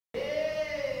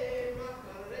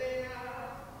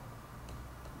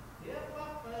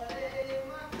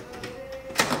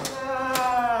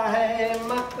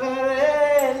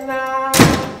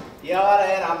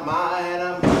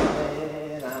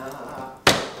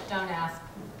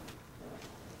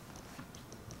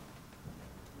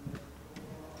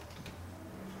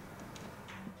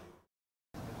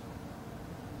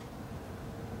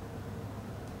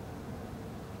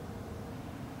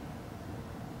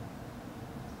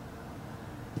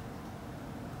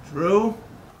Drew?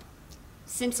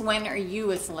 Since when are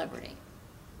you a celebrity?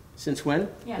 Since when?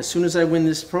 Yeah. As soon as I win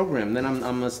this program, then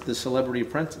I'm the Celebrity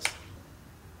Apprentice.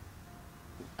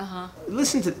 Uh-huh.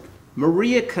 Listen to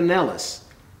Maria Kanellis,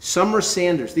 Summer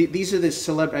Sanders. These are the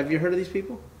celebrities. Have you heard of these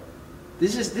people?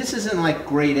 This isn't like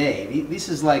grade A. This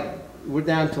is like, we're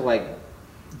down to like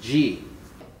G.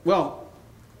 Well,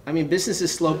 I mean, business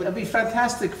is slow, but it'd be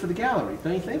fantastic for the gallery,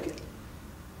 don't you think?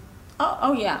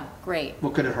 Oh yeah, great.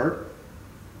 Well, could it hurt?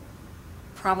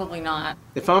 Probably not.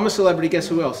 If I'm a celebrity, guess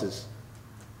who else is?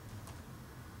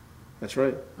 That's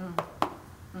right.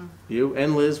 You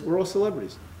and Liz, we're all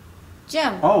celebrities.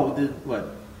 Jim. Oh, what?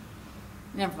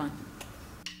 Never mind.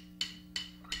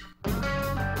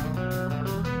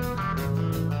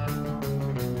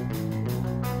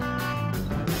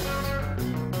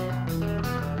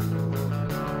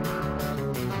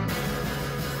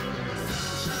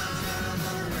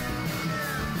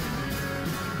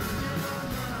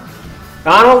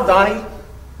 Donald, Donnie,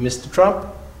 Mr. Trump,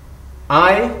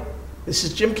 this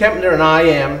is Jim Kempner, and I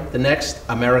am the next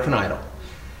American Idol.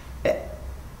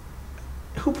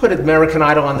 Who put American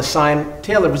Idol on the sign?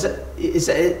 Taylor, was it,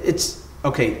 it's,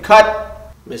 okay,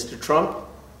 cut. Mr. Trump,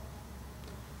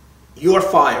 you're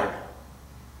fired.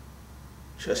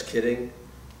 Just kidding.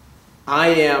 I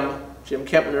am Jim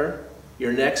Kempner,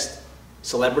 your next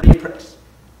Celebrity Apprentice.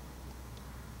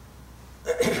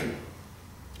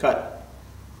 Cut.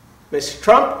 Mr.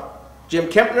 Trump, Jim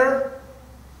Kempner,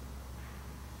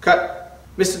 cut.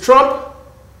 Mr. Trump,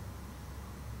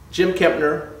 Jim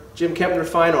Kempner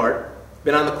Fine Art,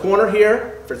 been on the corner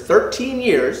here for 13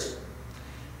 years,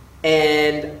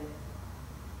 and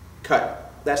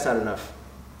cut. That's not enough.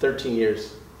 13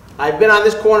 years. I've been on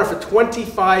this corner for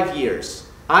 25 years.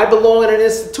 I belong in an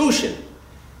institution.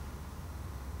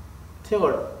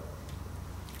 Taylor,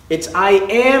 it's I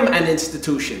am an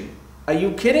institution. Are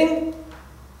you kidding?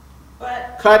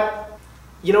 But Cut.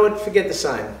 You know what? Forget the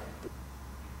sign.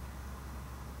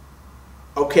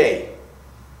 Okay.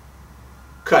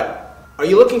 Cut. Are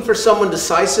you looking for someone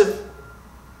decisive?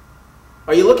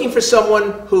 Are you looking for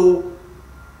someone who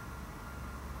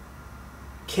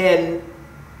can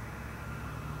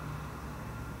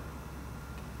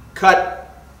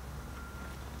cut?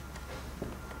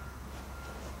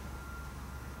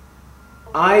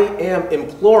 I am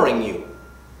imploring you.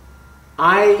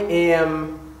 I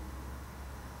am...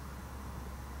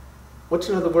 What's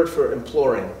another word for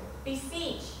imploring?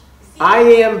 beseech. I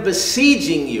am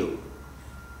besieging you.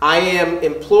 I am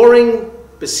imploring,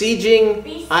 besieging.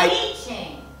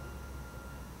 Beseeching.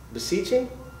 Beseeching?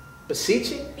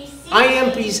 Beseeching? Beseeching.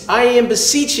 I am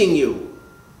beseeching you.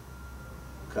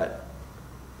 Cut.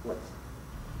 What?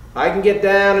 I can get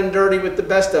down and dirty with the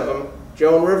best of them.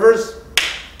 Joan Rivers,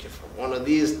 give her one of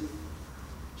these.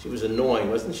 She was annoying,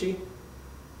 wasn't she?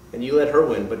 And you let her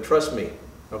win, but trust me,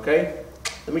 okay?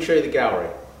 Let me show you the gallery.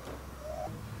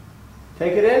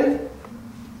 Take it in.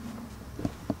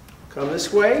 Come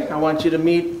this way. I want you to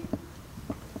meet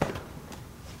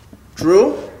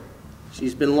Drew.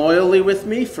 She's been loyally with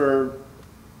me for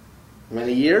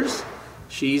many years.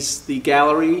 She's the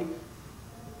gallery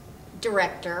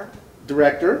Director.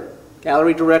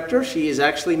 gallery director. She is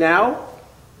actually now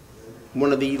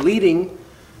one of the leading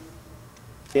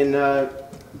in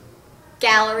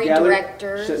Gallery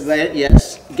directors.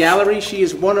 Yes, gallery. She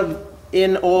is one of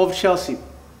in all of Chelsea.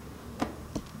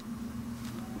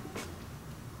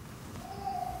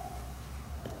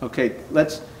 Okay,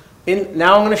 let's.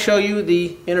 Now I'm going to show you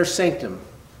the inner sanctum.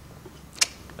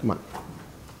 Come on.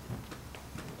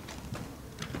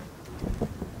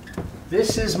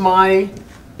 This is my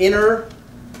inner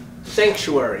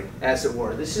sanctuary, as it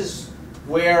were. This is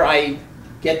where I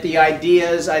get the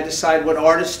ideas. I decide what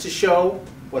artists to show,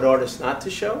 what artists not to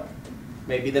show.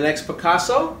 Maybe the next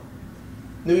Picasso.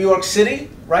 New York City,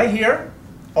 right here.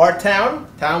 Our town,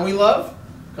 town we love,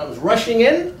 comes rushing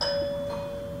in.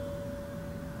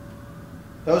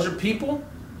 Those are people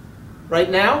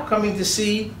right now coming to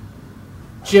see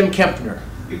Jim Kempner.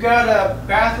 You got a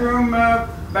bathroom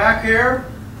back here?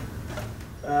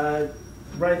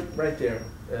 Right there.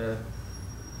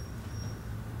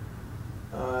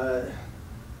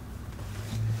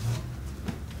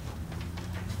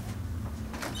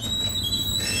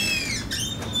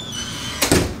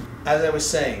 As I was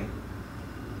saying,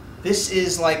 this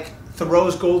is like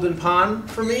Thoreau's Golden Pond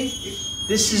for me.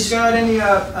 This is. You got any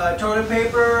toilet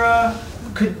paper?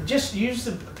 Could just use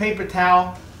the paper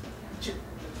towel.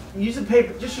 Use the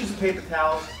paper. Just use the paper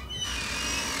towels.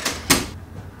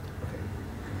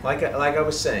 Like I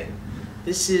was saying,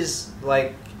 this is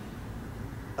like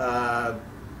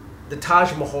the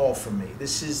Taj Mahal for me.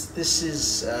 This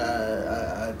is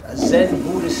a Zen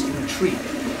Buddhist retreat.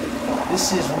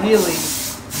 This is really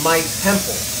my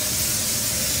temple.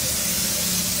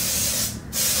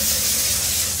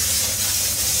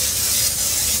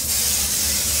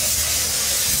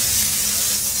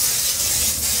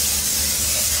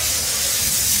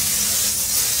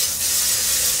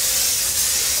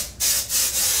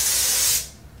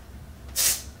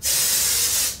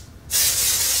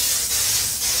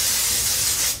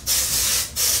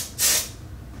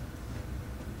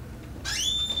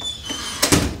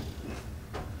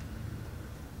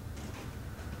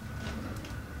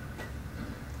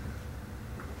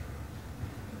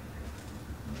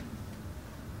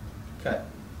 Okay.